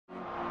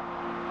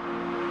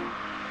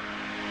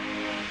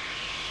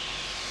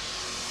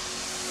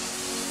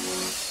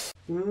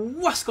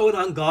What's going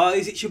on,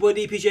 guys? It's your boy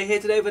DPJ here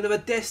today with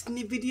another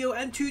Destiny video,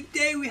 and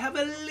today we have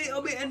a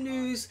little bit of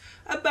news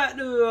about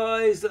the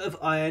rise of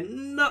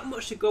Iron. Not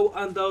much to go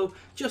on though,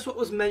 just what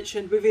was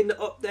mentioned within the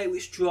update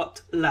which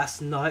dropped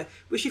last night,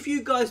 which if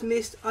you guys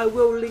missed, I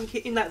will link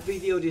it in that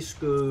video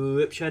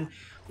description.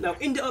 Now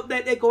in the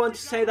update they go on to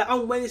say that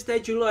on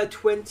Wednesday, July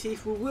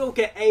 20th, we will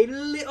get a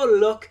little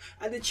look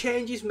at the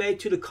changes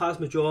made to the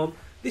Cosmodrome.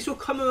 This will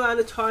come around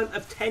the time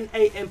of 10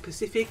 AM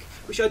Pacific,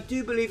 which I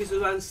do believe is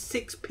around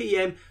 6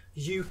 PM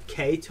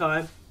UK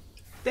time.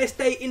 They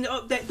state in the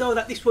update though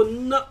that this will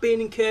not be an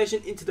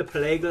incursion into the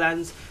Plague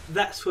Lands,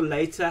 that's for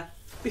later.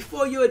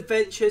 Before your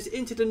adventures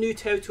into the new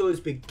territories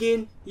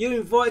begin, you're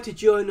invited to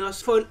join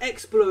us for an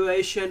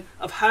exploration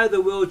of how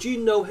the world you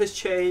know has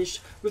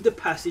changed with the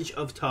passage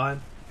of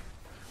time.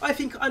 I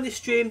think on this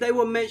stream they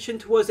will mention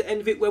towards the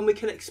end of it when we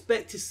can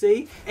expect to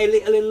see a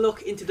little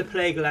look into the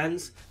Plague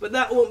Lands, but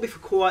that won't be for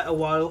quite a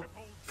while.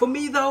 For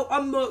me though,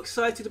 I'm more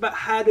excited about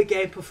how the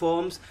game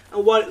performs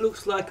and what it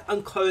looks like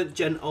on current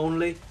gen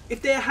only.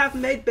 If they have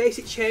made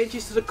basic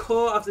changes to the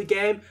core of the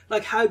game,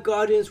 like how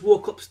Guardians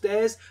walk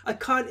upstairs, I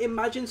can't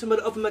imagine some of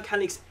the other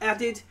mechanics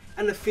added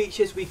and the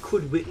features we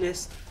could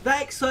witness.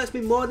 That excites me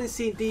more than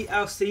seeing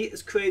DLC,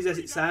 as crazy as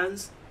it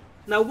sounds.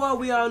 Now while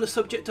we are on the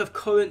subject of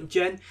current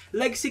gen,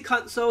 legacy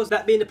consoles,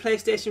 that being the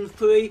PlayStation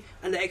 3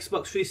 and the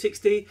Xbox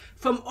 360,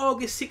 from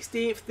August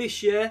 16th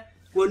this year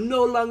will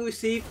no longer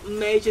receive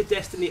major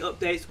Destiny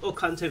updates or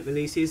content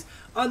releases.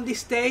 On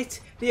this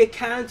date, the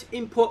account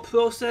import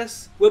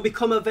process will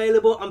become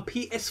available on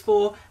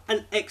PS4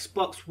 and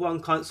Xbox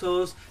One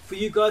consoles for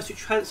you guys to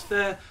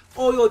transfer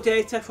all your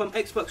data from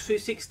Xbox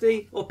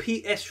 360 or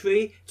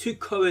PS3 to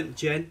current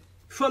gen.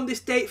 From this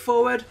date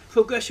forward,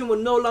 progression will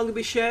no longer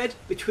be shared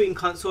between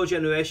console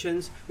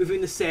generations within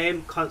the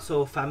same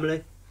console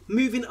family.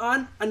 Moving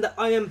on, and the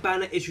Iron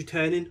Banner is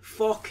returning.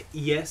 Fuck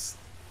yes.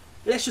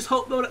 Let's just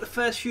hope though that the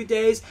first few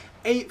days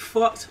ain't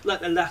fucked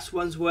like the last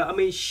ones were. I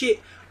mean shit,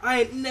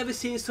 I ain't never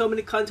seen so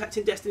many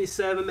contacting Destiny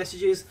server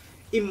messages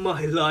in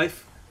my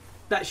life.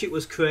 That shit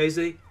was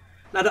crazy.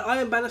 Now the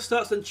Iron Banner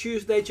starts on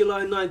Tuesday,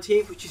 July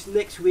 19th, which is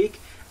next week,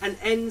 and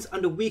ends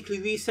on the weekly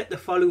reset the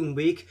following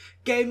week.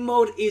 Game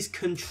mode is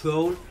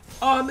Control.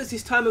 Armours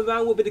this time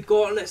around will be the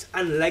gauntlets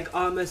and leg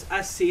armours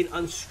as seen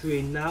on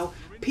screen now.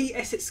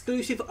 PS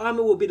exclusive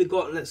armour will be the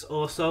gauntlets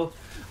also.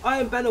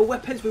 Iron Banner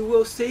weapons we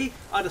will see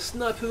are the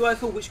sniper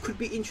rifle, which could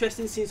be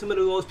interesting seeing some of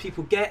the rolls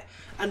people get,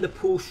 and the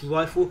pulse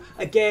rifle.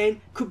 Again,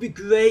 could be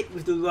great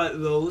with the right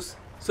rolls.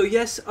 So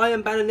yes,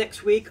 Iron Banner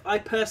next week. I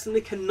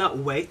personally cannot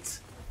wait.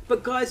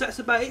 But guys, that's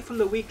about it from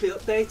the weekly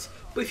update.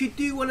 But if you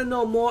do want to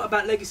know more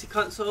about legacy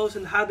consoles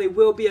and how they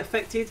will be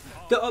affected,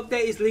 the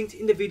update is linked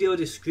in the video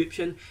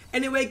description.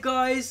 Anyway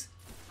guys,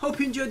 hope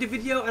you enjoyed the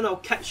video and I'll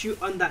catch you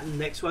on that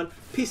next one.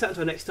 Peace out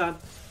until next time.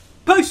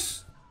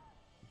 Peace!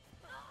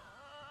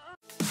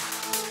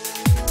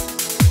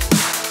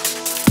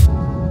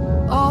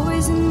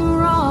 Always in the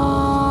wrong,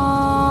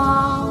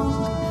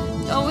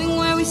 knowing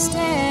where we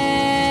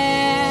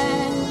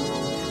stand,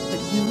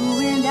 but you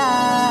and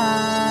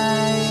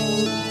I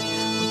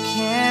will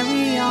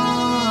carry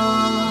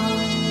on.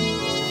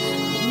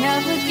 We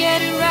never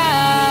get it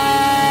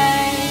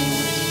right,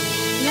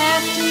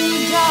 left in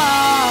the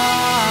dark.